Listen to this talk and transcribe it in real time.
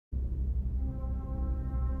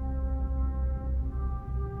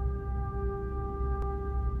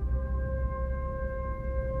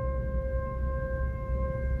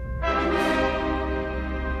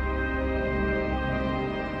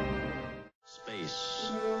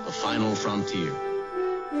Space, the final frontier.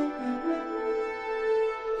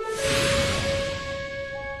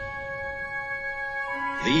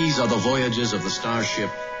 These are the voyages of the starship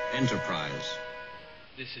Enterprise.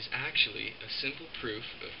 This is actually a simple proof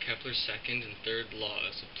of Kepler's second and third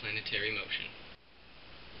laws of planetary motion.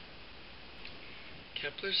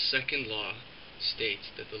 Kepler's second law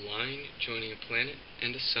states that the line joining a planet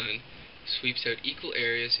and a sun sweeps out equal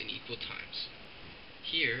areas in equal times.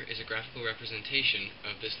 Here is a graphical representation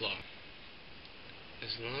of this law.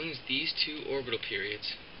 As long as these two orbital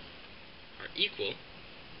periods are equal,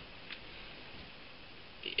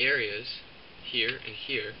 the areas here and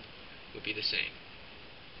here will be the same.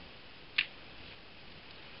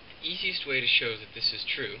 The easiest way to show that this is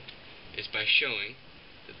true is by showing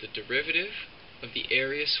that the derivative of the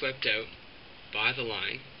area swept out by the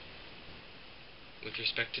line with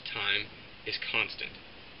respect to time is constant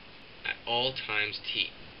at all times t.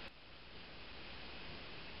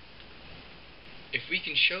 If we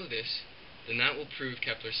can show this, then that will prove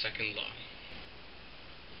Kepler's second law.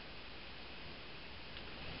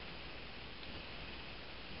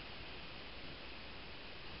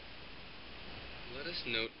 Let us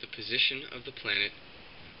note the position of the planet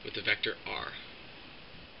with the vector r.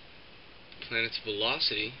 The planet's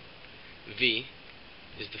velocity, v,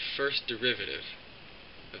 is the first derivative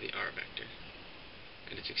of the r vector,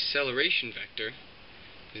 and its acceleration vector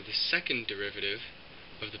is the second derivative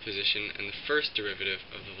of the position and the first derivative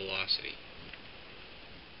of the velocity.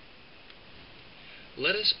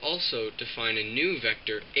 Let us also define a new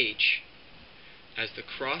vector h as the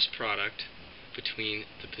cross product between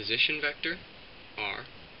the position vector r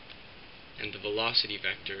and the velocity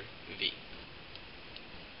vector v.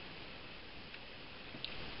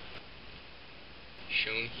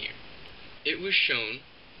 Shown here. It was shown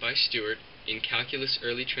by Stewart in Calculus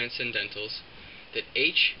Early Transcendentals that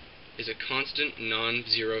h is a constant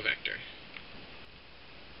non-zero vector.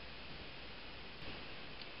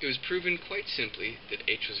 It was proven quite simply that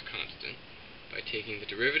h was a constant by taking the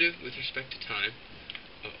derivative with respect to time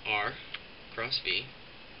of r cross v,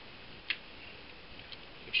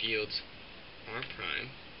 which yields r prime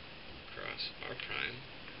cross r prime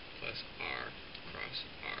plus r cross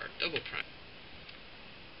r double prime.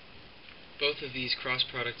 Both of these cross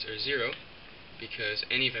products are zero because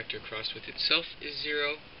any vector crossed with itself is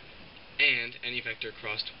zero, and any vector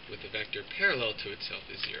crossed with a vector parallel to itself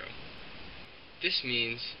is zero. This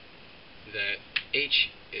means that h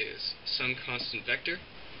is some constant vector.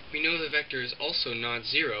 We know the vector is also not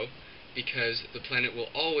zero because the planet will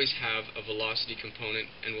always have a velocity component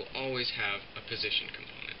and will always have a position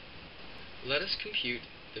component. Let us compute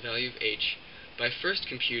the value of h by first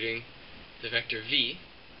computing the vector v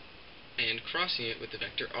and crossing it with the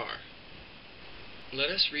vector r. Let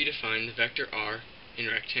us redefine the vector r in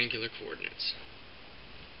rectangular coordinates.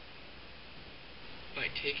 By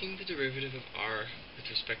taking the derivative of r with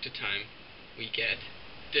respect to time, we get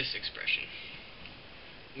this expression,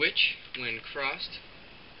 which, when crossed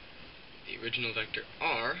with the original vector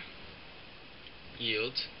r,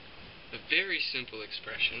 yields a very simple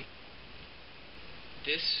expression.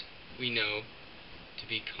 This we know to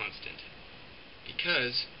be constant,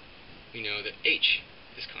 because we know that h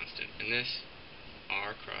is constant, and this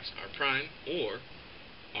r cross r prime, or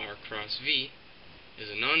r cross v, is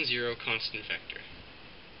a non-zero constant vector.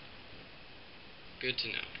 Good to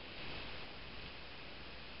know.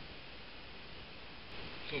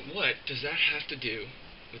 But what does that have to do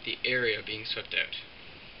with the area being swept out?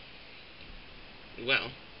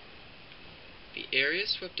 Well, the area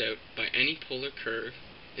swept out by any polar curve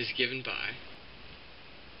is given by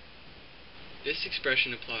this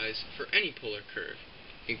expression applies for any polar curve,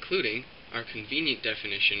 including our convenient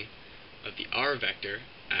definition of the r vector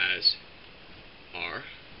as r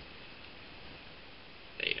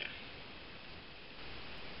theta.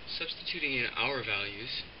 Substituting in our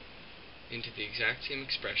values into the exact same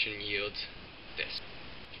expression yields this.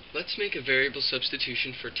 Let's make a variable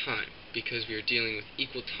substitution for time, because we are dealing with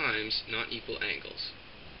equal times, not equal angles.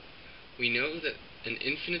 We know that an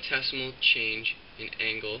infinitesimal change in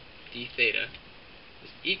angle d theta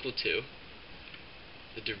is equal to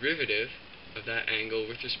the derivative of that angle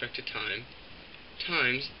with respect to time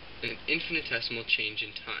times an infinitesimal change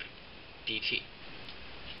in time, dt.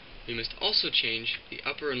 We must also change the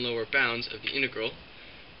upper and lower bounds of the integral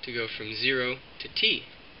to go from 0 to t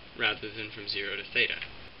rather than from 0 to theta.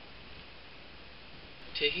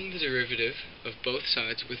 Taking the derivative of both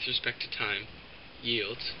sides with respect to time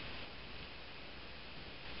yields,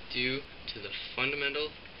 due to the fundamental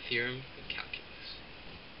theorem of calculus.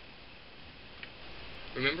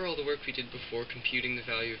 Remember all the work we did before computing the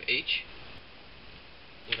value of h?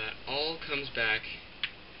 Well, that all comes back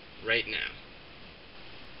right now.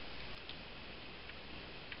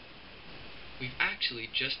 We've actually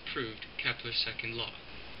just proved Kepler's second law.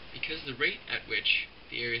 Because the rate at which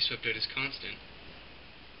the area swept out is constant,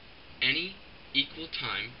 any equal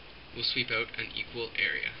time will sweep out an equal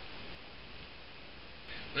area.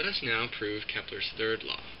 Let us now prove Kepler's third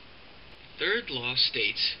law. The third law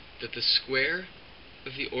states that the square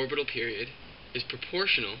of the orbital period is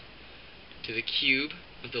proportional to the cube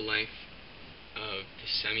of the length of the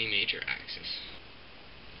semi-major axis,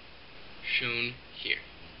 shown here.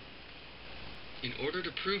 In order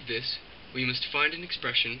to prove this, we must find an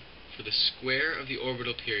expression for the square of the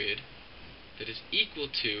orbital period that is equal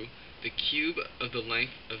to the cube of the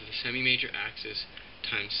length of the semi-major axis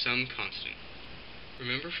times some constant.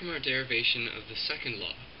 Remember from our derivation of the second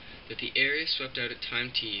law that the area swept out at time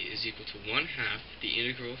t is equal to 1/2 the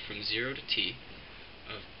integral from 0 to t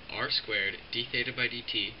of r squared d theta by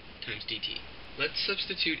dt times dt. Let's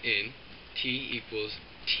substitute in t equals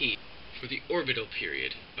t for the orbital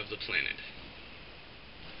period of the planet.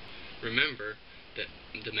 Remember that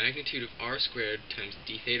the magnitude of r squared times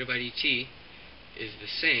d theta by dt is the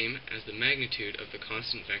same as the magnitude of the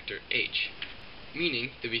constant vector h,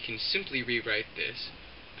 meaning that we can simply rewrite this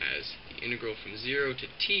as the integral from 0 to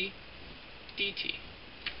t dt.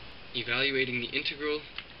 Evaluating the integral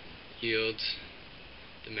yields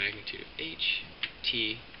the magnitude of h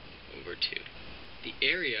t over 2. The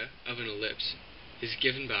area of an ellipse is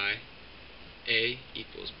given by a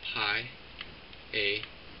equals pi a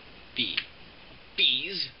b.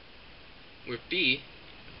 B's, where b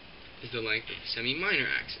is the length of the semi-minor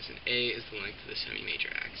axis and a is the length of the semi-major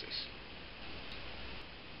axis.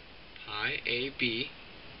 Pi ab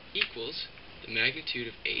equals the magnitude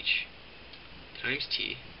of h times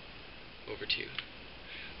t over 2.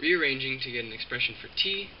 Rearranging to get an expression for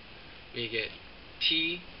t, we get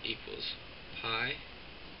t equals pi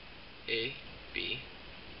a b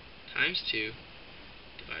times 2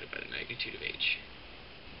 divided by the magnitude of h.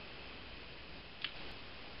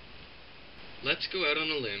 Let's go out on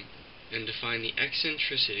a limb and define the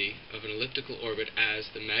eccentricity of an elliptical orbit as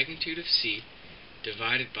the magnitude of c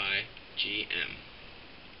divided by gm,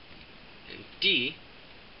 and d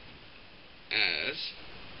as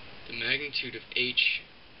the magnitude of h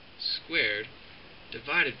squared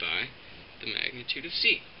divided by the magnitude of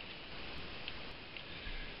c.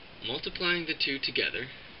 Multiplying the two together,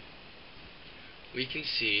 we can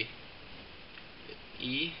see that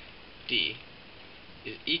ED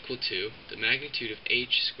is equal to the magnitude of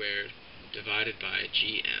h squared divided by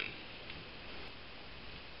gm.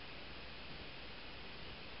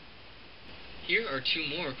 Here are two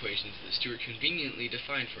more equations that Stewart conveniently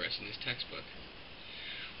defined for us in this textbook.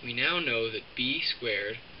 We now know that b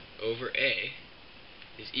squared over a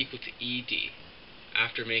is equal to ED,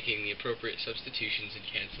 after making the appropriate substitutions and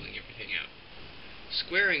canceling everything out.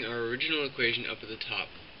 Squaring our original equation up at the top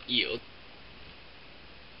yields,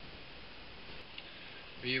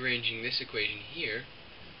 rearranging this equation here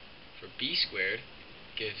for b squared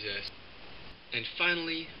gives us, and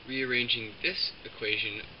finally rearranging this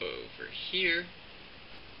equation over here,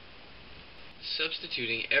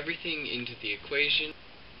 substituting everything into the equation,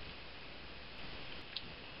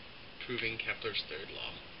 proving Kepler's third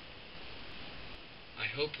law. I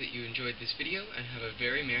hope that you enjoyed this video and have a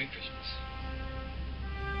very Merry Christmas.